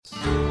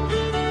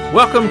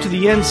Welcome to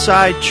the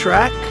Inside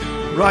Track,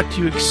 brought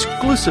to you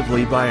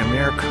exclusively by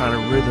Americana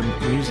Rhythm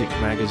Music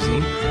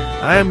Magazine.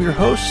 I am your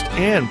host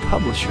and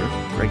publisher,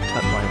 Greg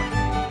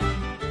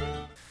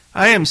Tutwiler.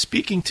 I am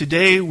speaking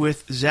today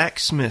with Zach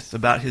Smith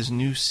about his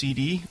new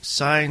CD,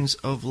 Signs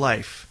of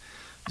Life.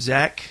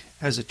 Zach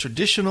has a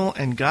traditional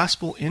and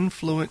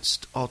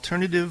gospel-influenced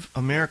alternative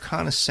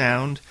Americana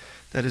sound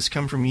that has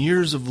come from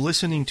years of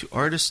listening to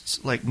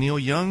artists like Neil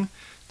Young,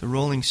 the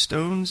Rolling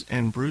Stones,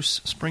 and Bruce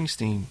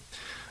Springsteen.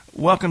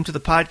 Welcome to the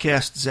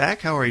podcast,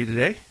 Zach. How are you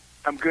today?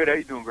 I'm good. How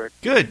you doing, Greg?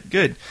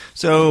 Good.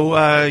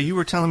 So you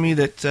were telling me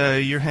that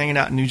you're hanging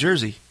out in New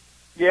Jersey.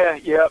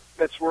 Yeah.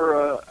 That's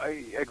where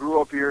I grew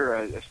up here.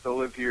 I still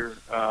live here,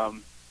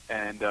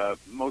 and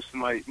most of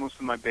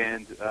my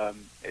band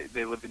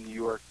they live in New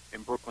York,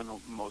 in Brooklyn,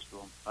 most of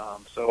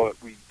them. So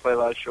we play a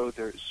lot of shows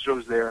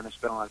there, and I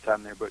spend a lot of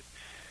time there. But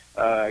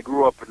I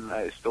grew up and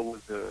I still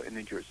live in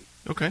New Jersey.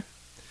 Okay.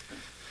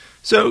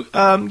 So,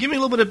 give me a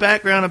little bit of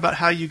background about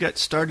how you got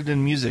started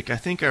in music. I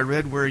think I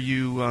read where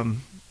you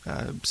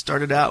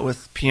started out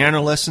with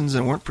piano lessons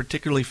and weren't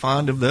particularly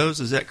fond of those.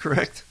 Is that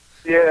correct?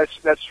 Yeah,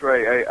 that's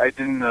right. I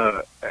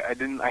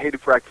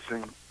hated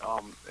practicing,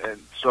 and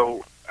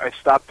so I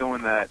stopped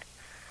doing that.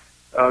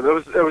 That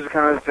was the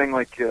kind of thing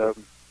like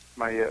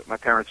my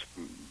parents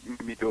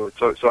made me do it.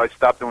 So I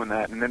stopped doing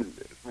that, and then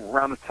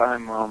around the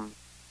time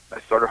I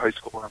started high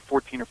school, around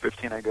 14 or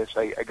 15, I guess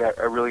I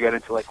really got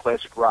into like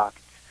classic rock.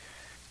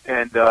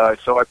 And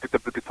so I picked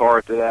up the guitar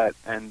after that,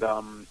 and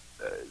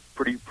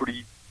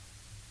pretty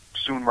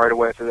soon, right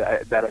away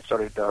after that I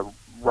started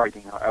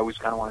writing. I always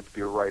kind of wanted to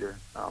be a writer.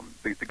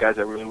 The guys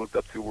I really looked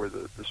up to were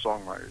the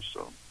songwriters.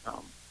 So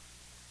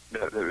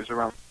it was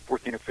around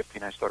 14 or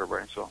 15 I started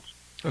writing songs.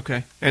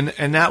 Okay,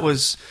 and that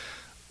was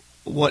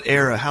what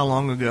era? How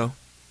long ago?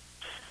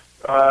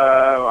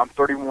 I'm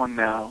 31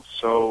 now,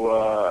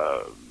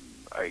 so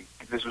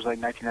this was like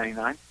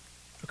 1999.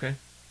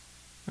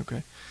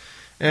 Okay.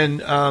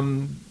 And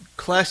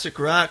classic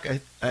rock,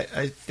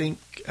 I think,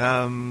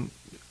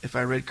 if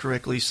I read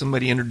correctly,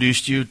 somebody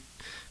introduced you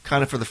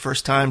kind of for the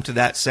first time to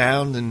that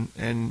sound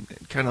and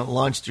kind of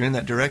launched you in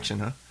that direction,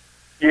 huh?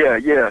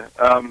 Yeah.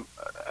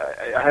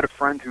 I had a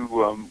friend who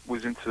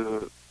was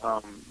into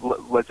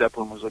Led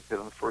Zeppelin, was like the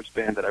first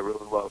band that I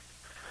really loved.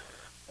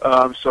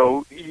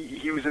 So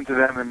he was into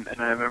them, and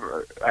I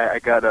remember I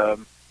got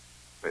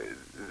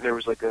there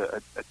was like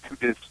a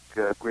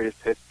 2-disc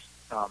greatest hits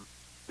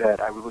that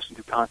I would listen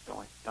to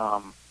constantly.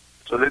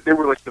 So they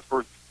were like the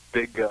first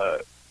big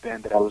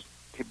band that I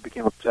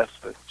became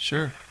obsessed with.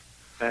 Sure.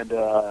 And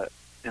then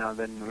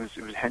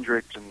it was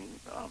Hendrix, and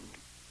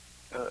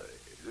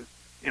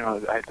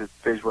I had the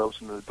phase where I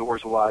listened to the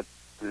Doors a lot.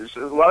 There's a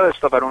lot of that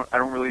stuff I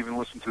don't really even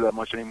listen to that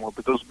much anymore.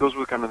 But those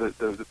were kind of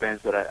the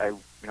bands that I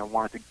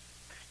wanted to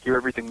hear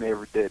everything they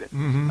ever did,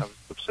 and I was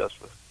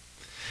obsessed with.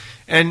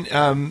 And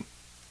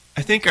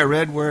I think I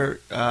read where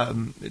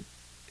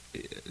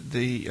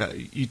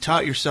you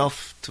taught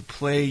yourself to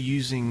play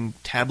using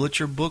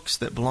tablature books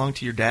that belonged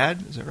to your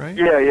dad. Is that right?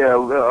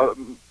 Yeah.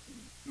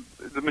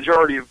 The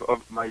majority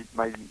of my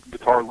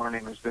guitar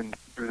learning has been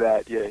through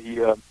that. Yeah,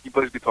 he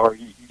plays guitar.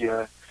 He's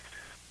a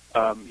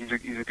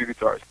good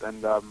guitarist,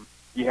 and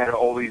he had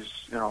all these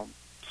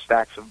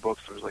stacks of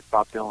books. There was like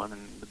Bob Dylan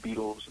and the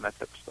Beatles and that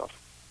type of stuff.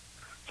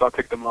 So I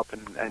picked them up,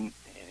 and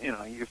you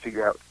can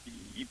figure out.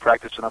 You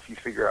practice enough, you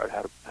figure out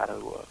how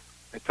to.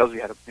 It tells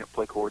you how to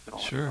play chords and all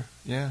that. Sure,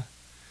 yeah.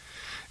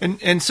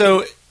 And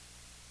so,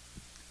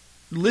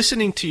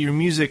 listening to your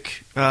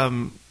music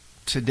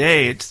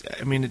today, it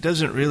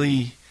doesn't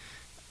really.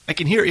 I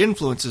can hear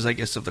influences, I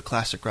guess, of the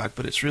classic rock,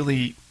 but it's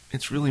really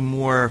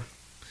more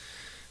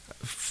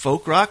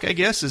folk rock, I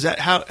guess. Is that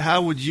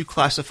how would you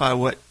classify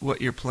what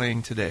you're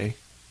playing today?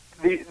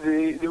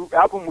 The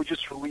album we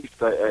just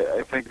released,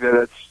 I think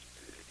that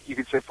you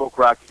could say folk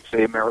rock, you could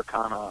say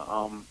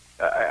Americana.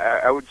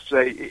 I would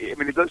say, it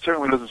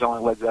certainly doesn't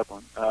sound like Led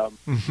Zeppelin.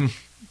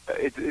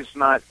 It's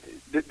not.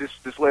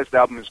 This last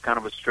album is kind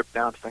of a stripped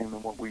down thing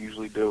than what we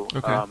usually do.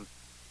 Okay.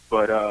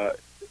 But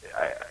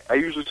I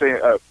usually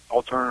say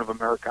alternative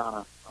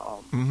Americana.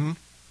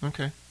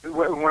 Okay.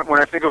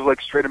 When I think of like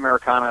straight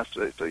Americana,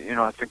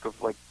 I think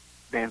of like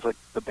bands like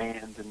the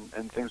Band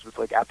and things with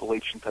like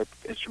Appalachian type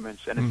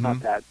instruments, and it's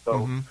not that.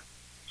 So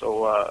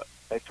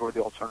I throw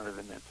the alternative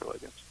in there too, I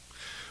guess.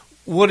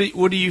 What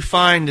do you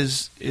find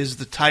is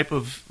the type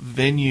of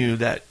venue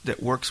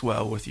that works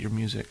well with your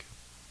music?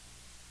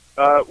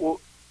 Well,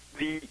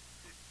 the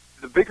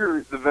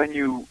bigger the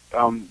venue,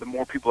 the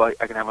more people I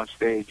can have on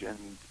stage.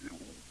 And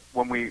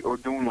when we are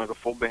doing like a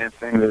full band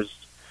thing, there's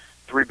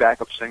 3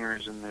 backup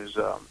singers, and there's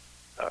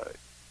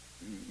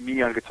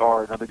me on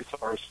guitar, another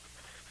guitarist,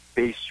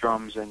 bass,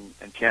 drums, and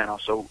piano.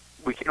 So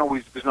there's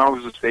not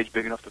always a stage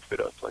big enough to fit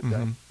us like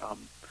that.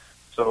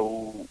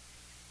 So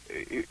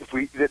if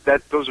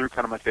those are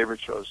kind of my favorite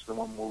shows, the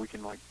one where we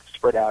can like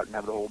spread out and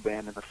have the whole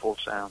band in the full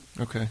sound.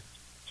 Okay.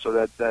 So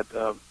that's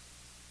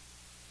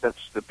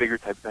the bigger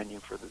type venue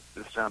for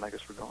the sound I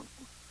guess we're going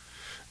for.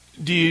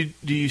 Do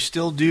you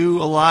still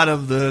do a lot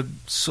of the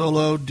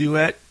solo,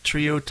 duet,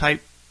 trio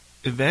type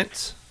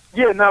events?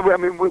 Yeah, no, I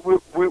mean, we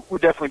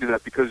definitely do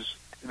that because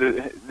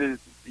the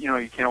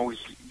you can't always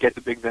get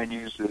the big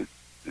venues. It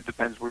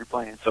depends where you're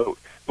playing. So,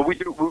 but we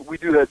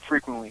do that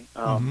frequently,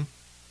 and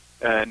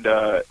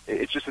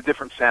it's just a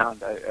different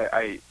sound.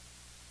 I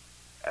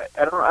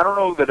don't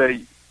know that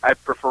I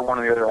prefer one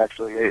or the other.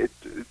 Actually,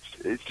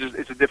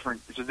 it's a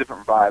different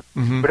vibe.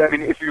 Mm-hmm. But I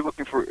mean, if you're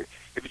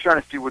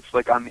trying to see what's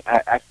like on the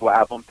actual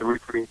album to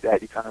recreate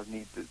that, you kind of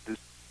need this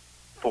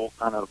full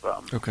kind of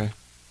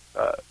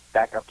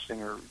backup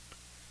singer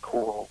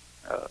choral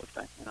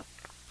thing.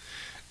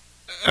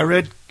 I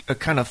read a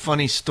kind of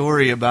funny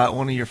story about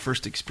one of your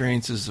first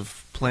experiences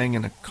of playing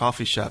in a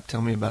coffee shop.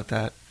 Tell me about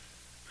that.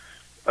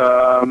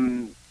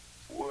 The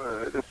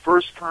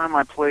first time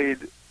I played,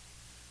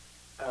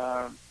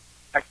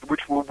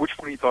 which one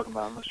are you talking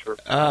about? I'm not sure.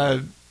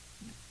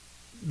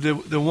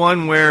 The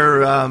one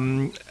where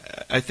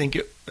I think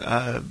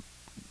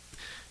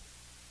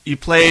you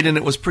played and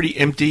it was pretty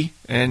empty,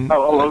 and it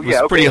was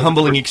a pretty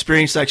humbling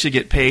experience to actually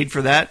get paid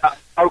for that.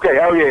 Okay.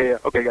 Oh yeah.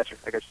 Okay, I got you.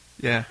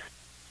 Yeah.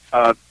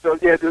 So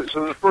this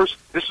was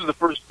the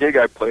first gig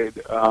I played.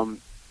 The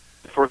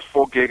first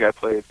full gig I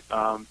played.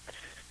 I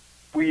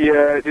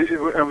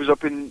was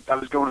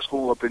going to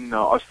school up in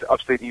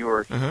upstate New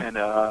York, and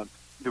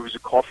there was a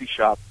coffee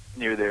shop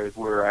near there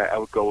where I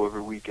would go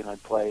every week and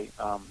I'd play.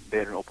 They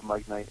had an open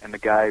mic night, and the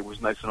guy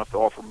was nice enough to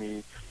offer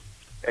me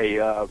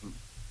a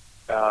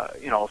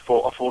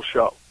full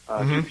show.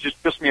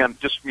 Just me on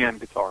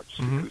guitar,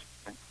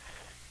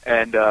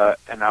 and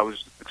I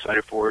was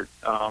excited for it.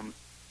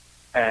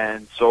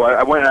 And so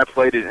I went and I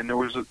played it, and there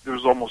was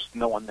almost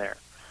no one there,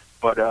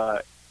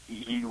 but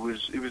he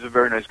was a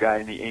very nice guy,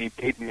 and he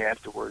paid me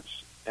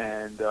afterwards,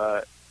 and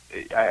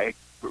I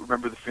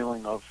remember the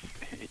feeling of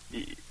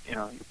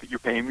you're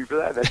paying me for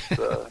that.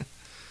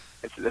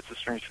 That's a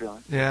strange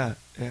feeling. Yeah.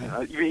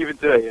 Even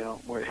today,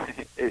 where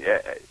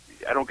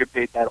I don't get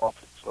paid that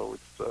often, so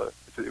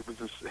it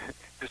was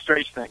a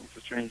strange thing. It's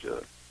a strange.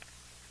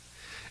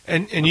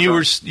 And you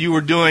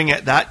were doing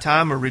at that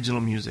time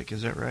original music,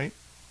 is that right?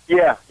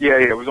 Yeah.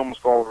 It was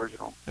almost all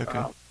original.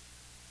 Okay.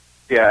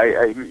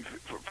 I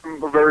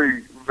from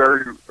very,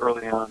 very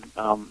early on,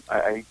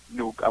 I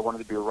knew I wanted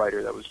to be a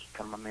writer. That was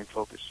kind of my main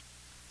focus.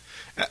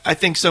 I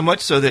think so much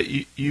so that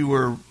you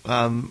were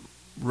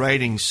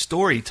writing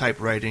story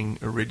type writing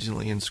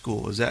originally in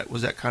school. Was that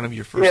kind of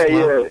your first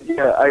love?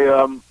 Yeah.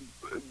 I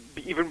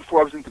even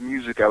before I was into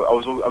music, I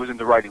was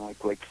into writing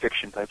like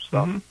fiction type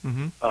stuff.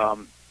 And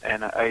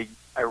I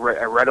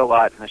read a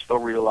lot, and I still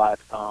read a lot.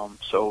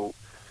 So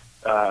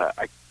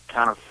I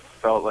kind of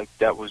felt like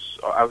I was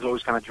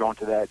always kind of drawn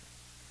to that.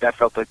 That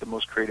felt like the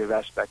most creative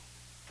aspect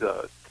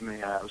to me.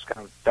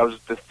 That was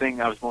the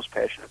thing I was most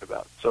passionate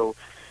about. So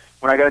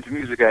when I got into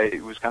music,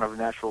 it was kind of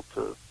natural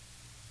to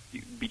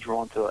be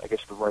drawn to, I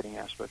guess, the writing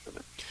aspect of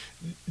it.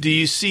 Do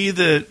you see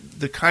the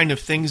kind of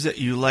things that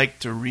you like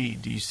to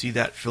read? Do you see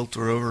that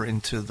filter over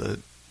into the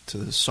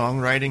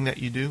songwriting that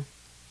you do?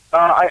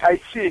 I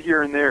see it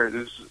here and there.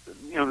 There's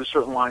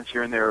certain lines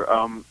here and there.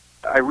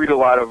 I read a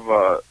lot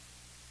of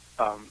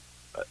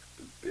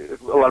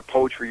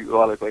poetry, a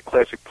lot of like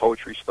classic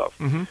poetry stuff.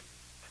 So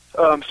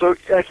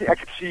I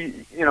could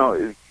see,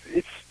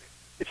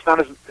 it's not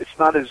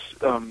as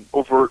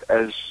overt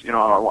as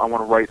I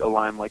want to write a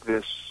line like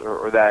this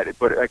or that,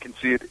 but I can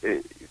see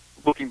it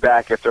looking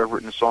back after I've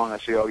written a song. I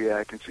say, oh yeah,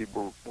 I can see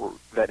where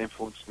that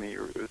influenced me,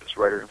 or this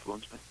writer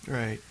influenced me.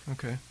 Right.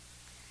 Okay.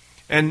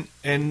 And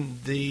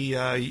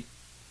the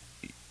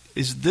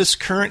is this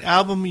current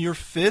album your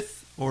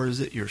fifth, or is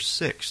it your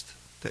sixth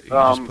that you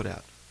just put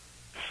out?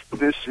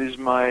 This is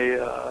my 1,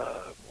 2,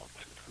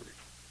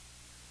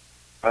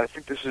 3. I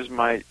think this is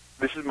my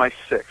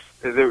sixth.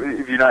 There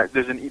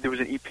was an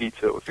EP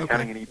too. If you're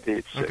counting an EP,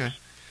 it's 6. Okay.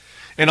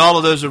 And all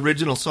of those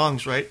original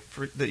songs, right,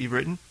 that you've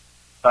written?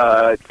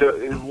 1,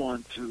 2,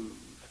 3, 4,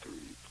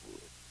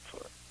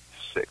 5,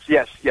 6.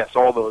 Yes,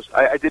 all those.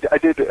 I did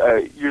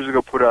years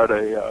ago put out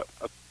a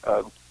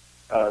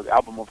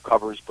album of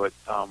covers, but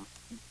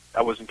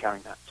I wasn't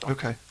counting that. So.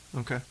 Okay.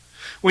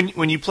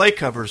 When you play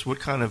covers, what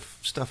kind of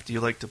stuff do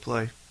you like to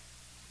play?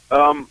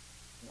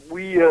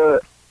 We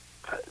don't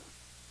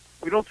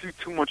do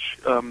too much.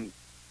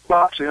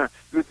 Well, actually,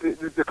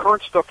 the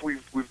current stuff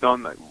we've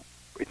done,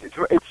 it's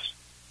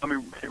let me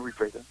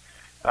rephrase that.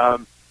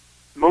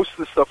 Most of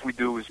the stuff we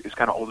do is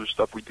kind of older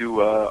stuff. We do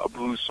a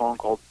blues song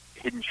called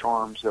 "Hidden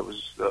Charms" that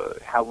was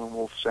Howlin'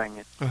 Wolf sang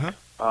it.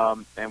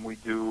 And we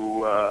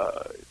do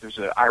there's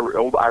an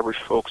old Irish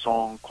folk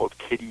song called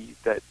 "Kitty"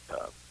 that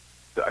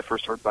I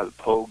first heard by the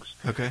Pogues.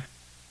 Okay.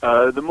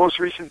 The most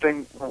recent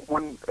thing,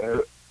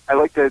 I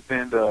like that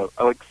band.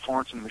 I like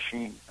Florence and the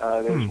Machine.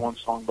 There's one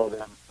song by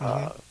them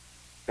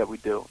that we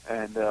do,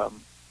 and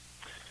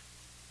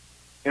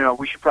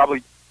we should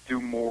probably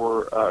do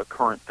more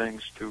current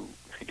things to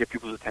get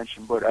people's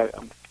attention. But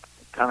I'm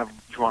kind of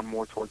drawn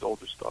more towards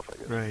older stuff, I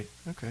guess. Right.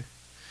 Okay.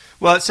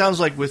 Well, it sounds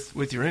like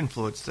with your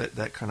influence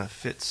that kind of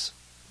fits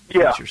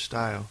your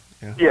style.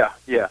 Yeah.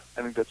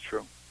 I think that's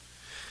true.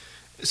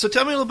 So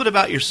tell me a little bit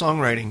about your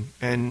songwriting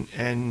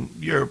and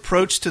your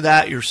approach to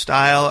that, your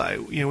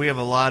style. We have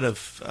a lot of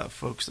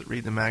folks that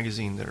read the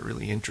magazine that are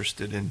really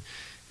interested in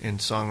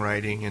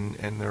songwriting,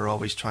 and they're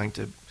always trying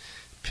to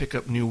pick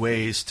up new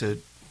ways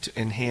to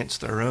enhance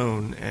their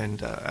own.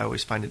 And I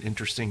always find it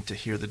interesting to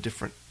hear the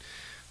different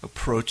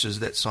approaches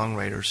that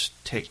songwriters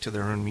take to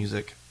their own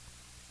music.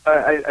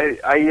 I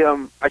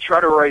try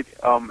to write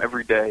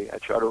every day. I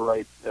try to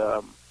write,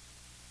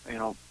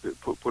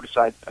 put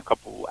aside a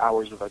couple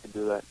hours if I can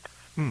do that.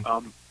 And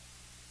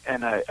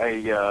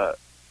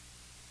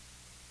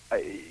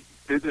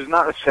there's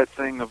not a set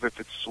thing of if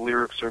it's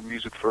lyrics or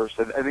music first.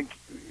 I think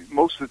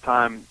most of the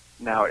time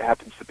now it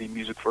happens to be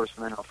music first,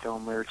 and then I'll fill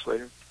in lyrics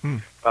later.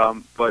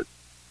 But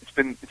it's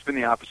been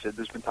the opposite.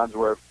 There's been times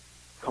where I've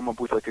come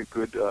up with like a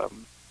good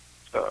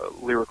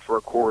lyric for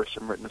a chorus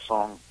and written a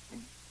song.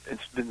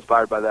 It's been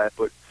inspired by that,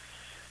 but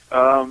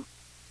I'm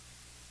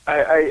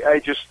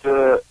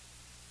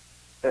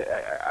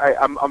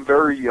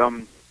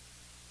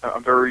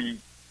very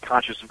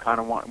conscious of kind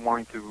of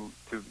wanting to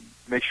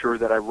make sure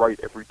that I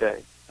write every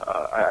day.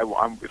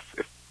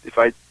 If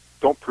I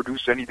don't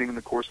produce anything in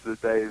the course of the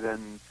day,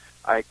 then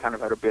I kind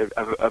of have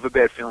a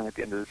bad feeling at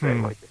the end of the day,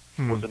 like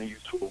it wasn't a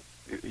useful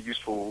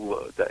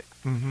day.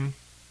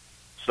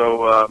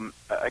 So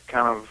I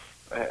kind of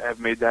have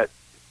made that.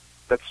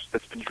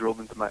 That's been drilled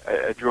into my.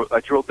 I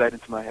drilled that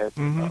into my head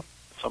at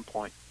some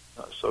point.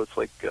 So it's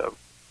like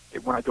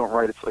when I don't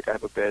write, it's like I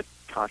have a bad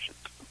conscience.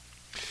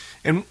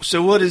 And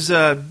so, what is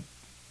a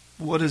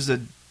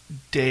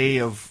day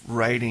of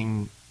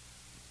writing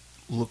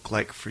look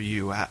like for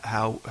you?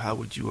 How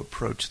would you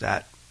approach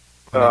that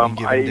on any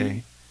given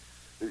day?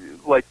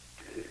 Like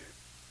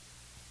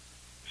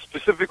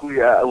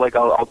specifically,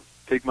 I'll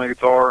take my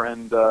guitar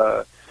and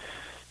I'll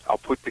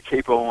put the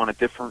capo on a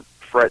different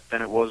fret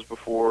than it was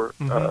before,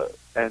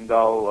 and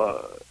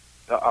I'll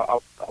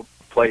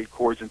play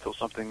chords until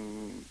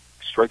something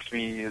strikes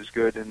me as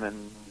good, and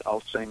then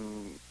I'll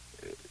sing.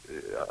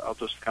 I'll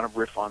just kind of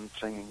riff on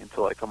singing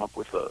until I come up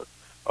with a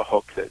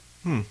hook that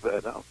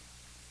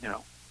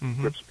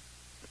grips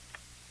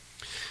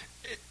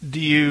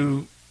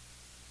me.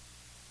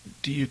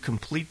 Do you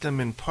complete them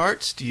in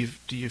parts? Do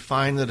you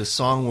find that a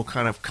song will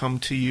kind of come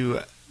to you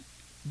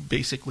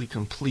basically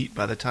complete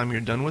by the time you're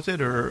done with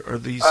it, or are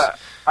these?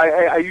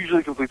 I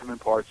usually complete them in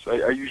parts.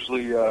 I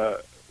usually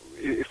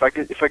if I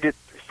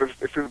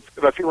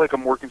feel like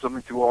I'm working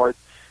something too hard,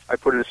 I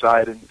put it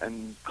aside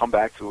and come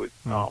back to it.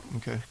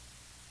 Okay.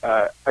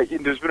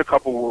 There's been a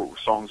couple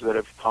songs that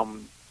have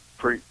come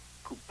pretty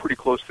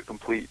close to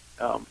complete,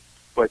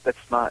 but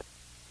that's not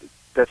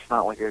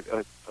like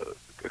a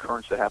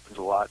occurrence that happens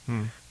a lot.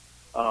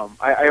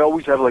 I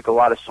always have like a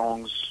lot of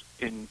songs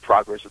in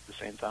progress at the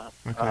same time.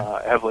 Okay.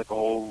 I have like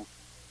a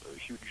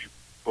huge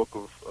book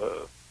of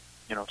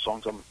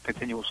songs I'm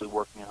continuously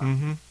working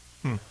on.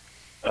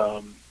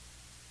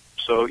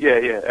 So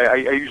I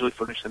usually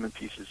finish them in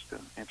pieces to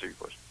answer your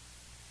question.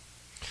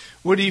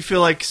 What do you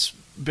feel like's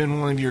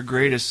been one of your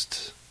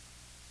greatest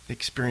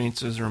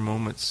experiences or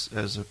moments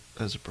as a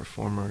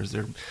performer? Has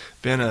there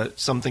been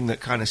something that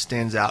kind of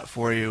stands out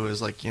for you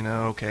as like,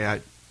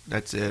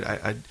 that's it.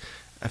 I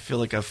feel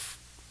like I've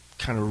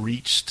kind of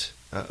reached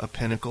a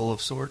pinnacle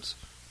of sorts.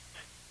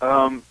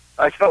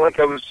 I felt like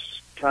I was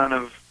kind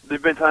of.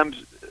 There've been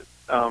times.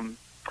 I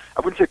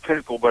wouldn't say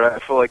pinnacle, but I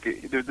feel like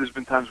there's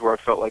been times where I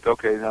felt like,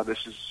 okay, now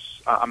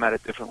I'm at a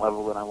different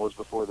level than I was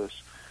before this.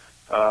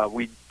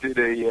 We did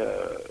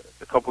a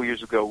couple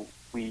years ago.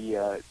 We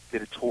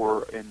did a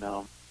tour in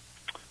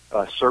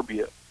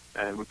Serbia,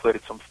 and we played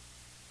at some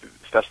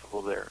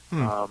festival there.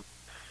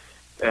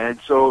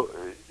 And so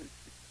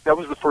that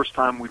was the first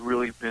time we'd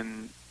really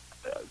been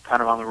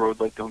kind of on the road,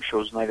 like doing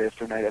shows night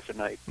after night after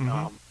night.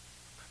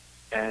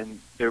 And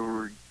there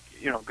were,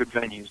 good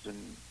venues,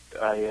 and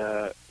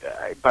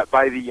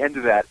by the end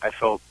of that, I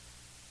felt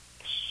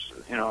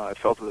that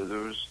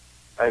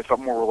I felt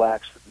more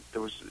relaxed.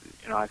 There was,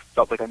 I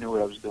felt like I knew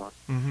what I was doing.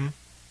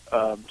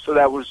 So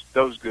that was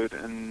good,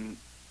 and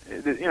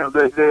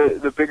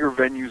the bigger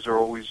venues are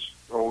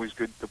always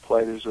good to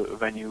play. There's a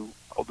venue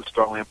called the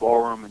Starland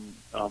Ballroom in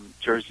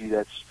Jersey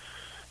that's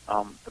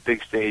a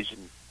big stage,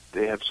 and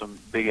they have some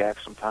big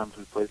acts. Sometimes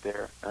we played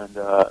there, and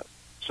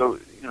so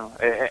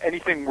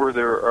anything where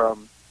there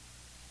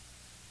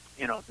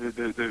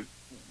the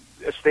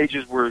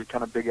stages where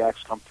kind of big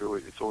acts come through,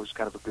 it's always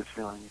kind of a good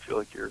feeling. You feel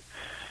like you're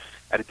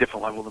at a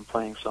different level than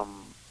playing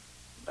some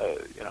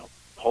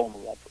hole in the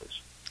wall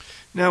place.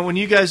 Now, when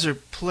you guys are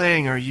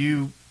playing, are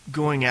you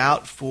going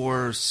out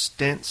for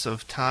stints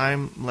of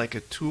time like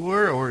a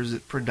tour, or is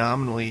it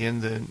predominantly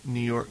in the New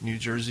York, New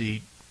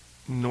Jersey,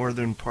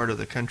 northern part of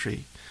the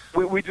country?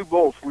 We do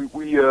both.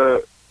 We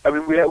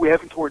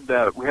haven't toured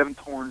that. We haven't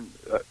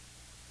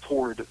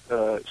toured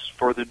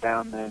further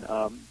down than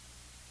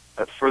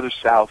further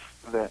south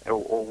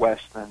or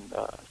west than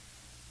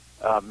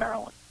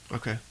Maryland.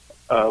 Okay.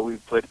 We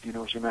played at the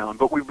University of Maryland,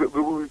 but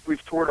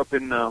we've toured up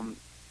in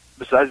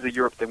besides the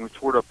Europe thing. We've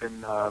toured up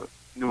in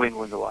New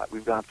England a lot.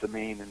 We've gone up to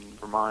Maine and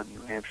Vermont, and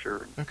New Hampshire.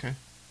 And, okay.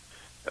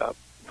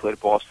 Played at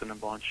Boston a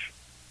bunch.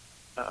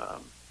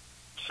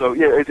 So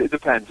yeah, it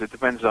depends. It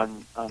depends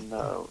on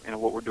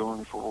what we're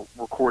doing for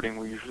recording.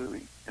 We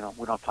usually we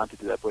don't have time to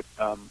do that, but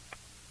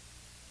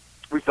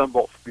we've done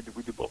both. We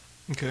do both.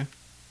 Okay.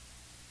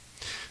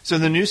 So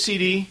the new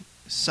CD,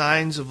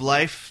 Signs of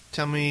Life.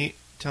 Tell me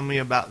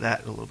about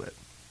that a little bit.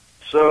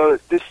 So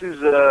this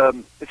is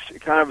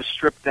it's kind of a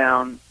stripped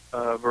down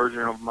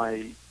version of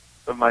my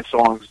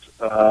songs.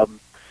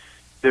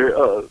 They're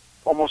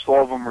almost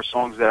all of them are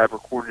songs that I've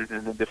recorded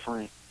in a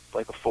different,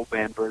 like a full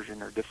band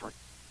version or different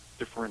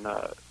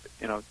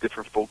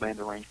full band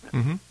arrangement.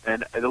 Mm-hmm.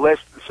 And the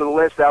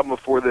last album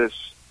before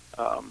this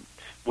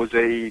was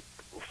a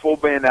full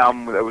band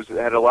album that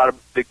had a lot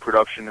of big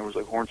production. There was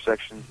like horn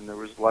sections and there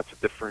was lots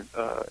of different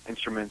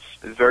instruments.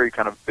 It was very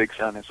kind of big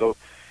sounding. So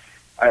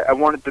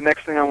the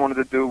next thing I wanted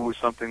to do was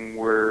something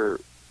where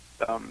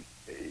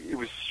it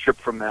was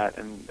stripped from that,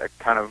 and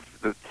kind of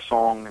the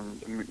song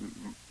and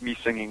me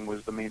singing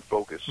was the main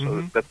focus. So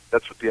Mm-hmm.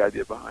 that's what the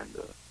idea behind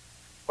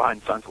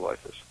Signs of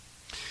Life is.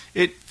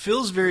 It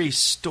feels very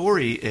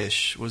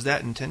story-ish. Was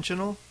that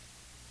intentional?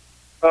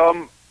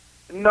 No.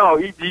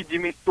 Do you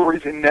mean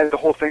stories in that the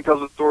whole thing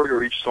tells a story,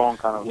 or each song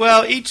kind of?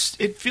 Well,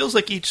 it feels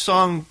like each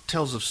song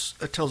tells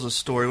a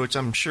story, which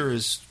I'm sure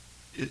is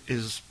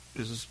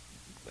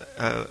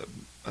a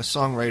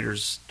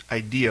songwriter's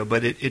idea.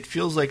 But it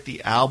feels like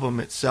the album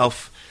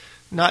itself.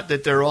 Not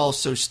that they're all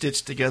so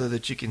stitched together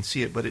that you can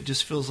see it, but it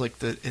just feels like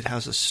that it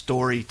has a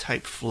story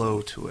type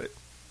flow to it.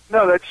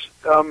 No, that's.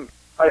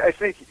 I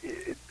think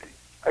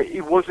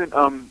it wasn't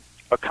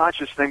a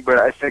conscious thing, but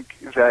I think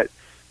that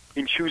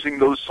in choosing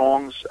those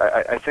songs,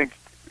 I think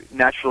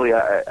naturally,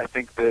 I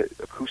think the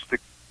acoustic,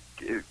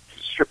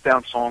 stripped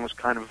down songs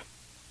kind of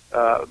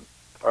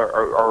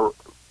are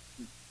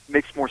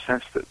makes more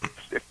sense. That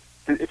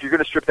if you're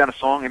going to strip down a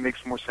song, it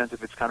makes more sense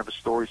if it's kind of a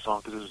story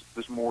song, because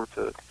there's more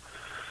to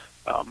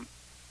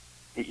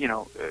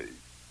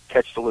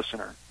catch the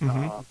listener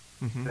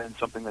than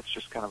something that's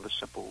just kind of a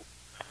simple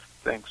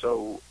thing.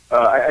 So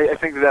I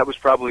think that was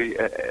probably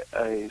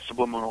a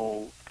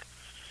subliminal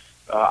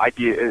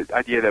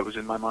idea that was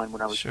in my mind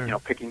when I was Sure.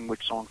 Picking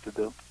which songs to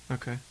do.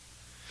 Okay.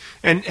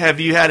 And have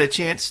you had a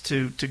chance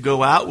to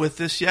go out with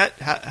this yet?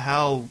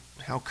 How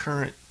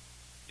current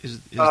is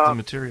the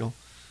material?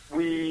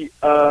 We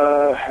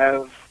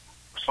have.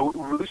 So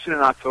we released it in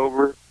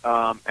October,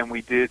 and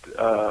we did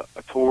a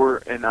tour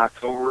in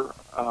October,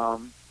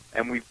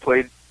 and we've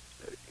played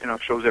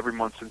shows every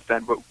month since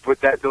then.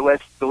 But that the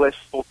last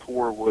full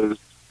tour was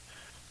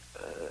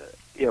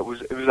it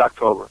was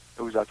October.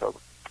 It was October.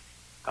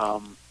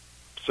 But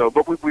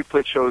we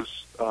played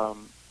shows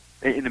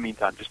in the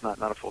meantime, just not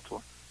a full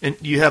tour. And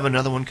do you have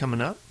another one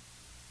coming up?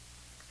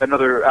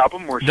 Another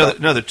album or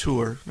another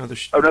tour?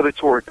 Another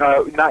tour?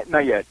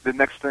 Not yet. My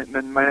next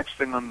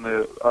thing on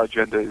the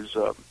agenda is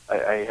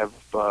I have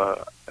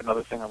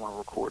another thing I want to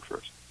record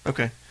first.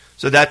 Okay,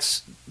 so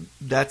that's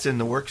in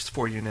the works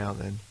for you now,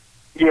 then.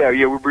 Yeah.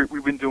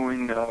 We've been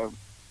doing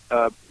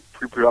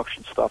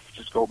pre-production stuff,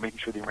 just making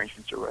sure the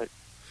arrangements are right.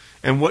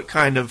 And what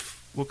kind of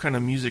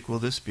music will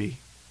this be?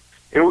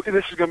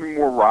 This is going to be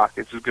more rock.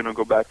 This is going to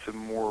go back to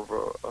more of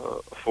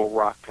a full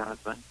rock kind of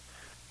thing.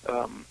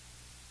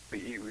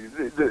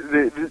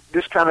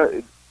 This kind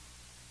of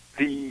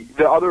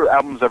the other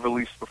albums I've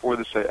released before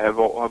this have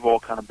all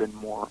kind of been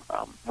more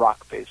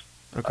rock based.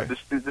 Okay.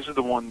 This is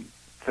the one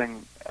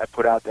thing I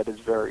put out that is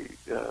very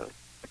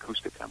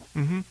acoustic kind of.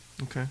 Mm-hmm.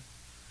 Okay.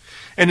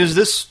 And is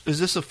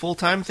this a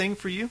full-time thing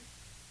for you?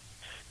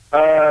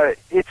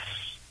 It's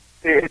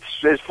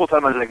as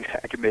full-time as I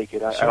can make it.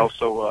 Sure. I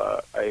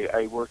also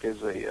I work in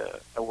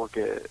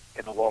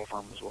a law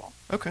firm as well.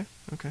 Okay.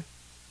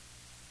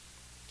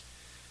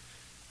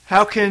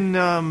 How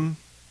can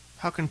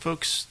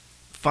folks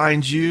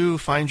find you,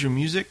 find your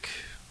music?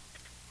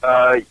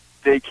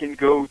 They can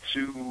go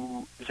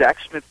to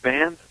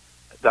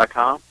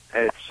ZachSmithBand.com.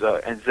 It's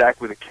and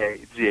Zach with a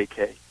K,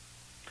 Z-A-K.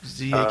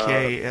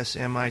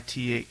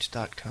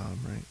 ZAKSMITH.com,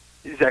 right?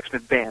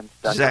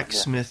 ZachSmithBand.com.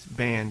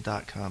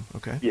 ZachSmithBand.com.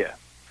 Okay. Yeah,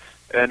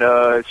 and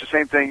it's the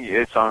same thing.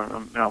 It's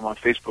on I'm on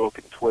Facebook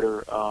and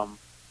Twitter.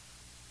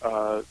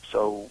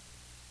 So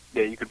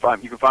yeah, you can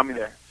find me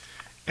there.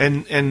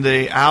 And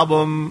the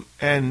album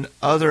and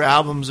other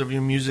albums of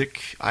your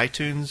music,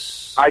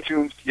 iTunes?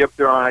 iTunes, yep,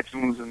 they're on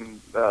iTunes,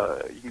 and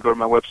you can go to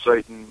my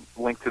website and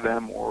link to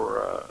them,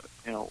 or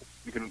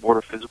you can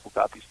order physical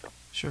copies too.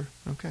 Sure.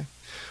 Okay.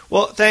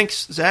 Well,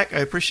 thanks, Zach. I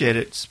appreciate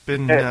it. It's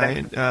been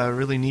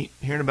really neat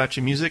hearing about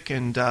your music,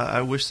 and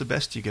I wish the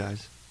best to you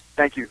guys.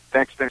 Thank you.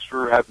 Thanks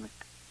for having me.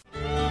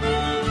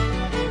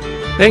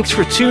 Thanks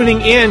for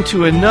tuning in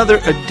to another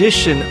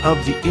edition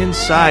of the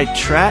Inside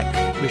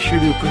Track. We sure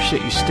do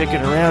appreciate you sticking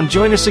around.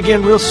 Join us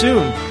again real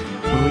soon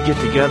when we get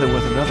together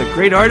with another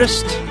great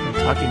artist and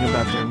talking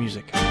about their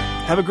music.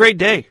 Have a great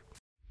day.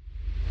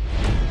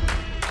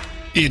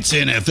 It's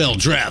NFL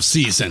draft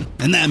season,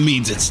 and that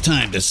means it's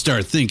time to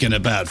start thinking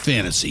about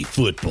fantasy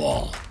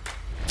football.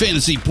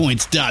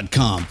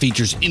 FantasyPoints.com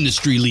features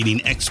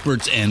industry-leading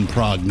experts and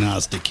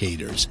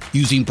prognosticators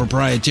using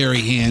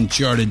proprietary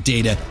hand-charted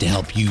data to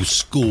help you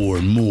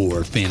score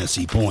more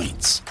fantasy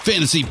points.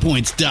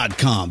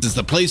 FantasyPoints.com is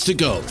the place to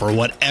go for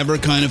whatever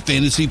kind of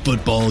fantasy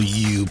football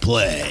you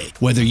play.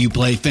 Whether you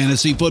play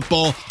fantasy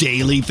football,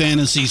 daily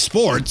fantasy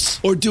sports,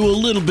 or do a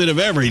little bit of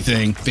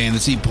everything,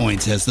 Fantasy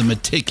Points has the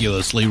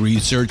meticulously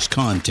researched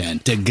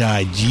content to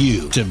guide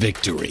you to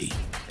victory.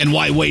 And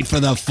why wait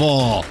for the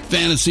fall?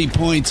 Fantasy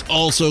Points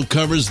also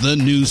covers the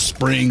new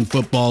spring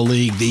football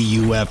league, the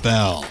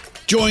UFL.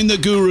 Join the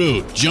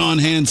guru, John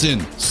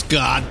Hansen,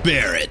 Scott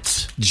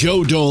Barrett,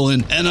 Joe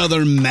Dolan, and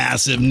other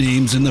massive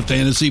names in the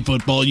fantasy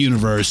football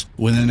universe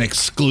with an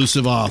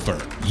exclusive offer.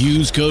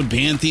 Use code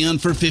Pantheon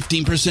for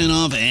 15%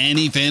 off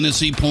any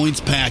Fantasy Points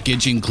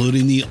package,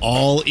 including the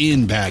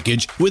all-in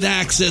package, with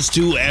access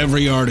to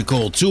every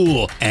article,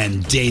 tool,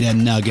 and data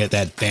nugget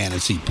that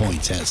Fantasy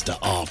Points has to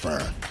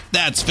offer.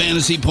 That's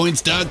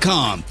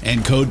FantasyPoints.com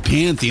and code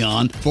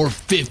Pantheon for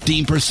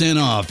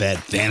 15% off at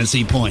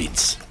Fantasy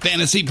Points.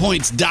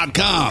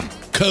 FantasyPoints.com,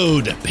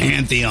 code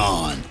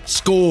Pantheon.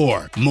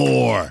 Score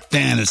more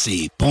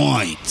fantasy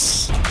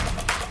points.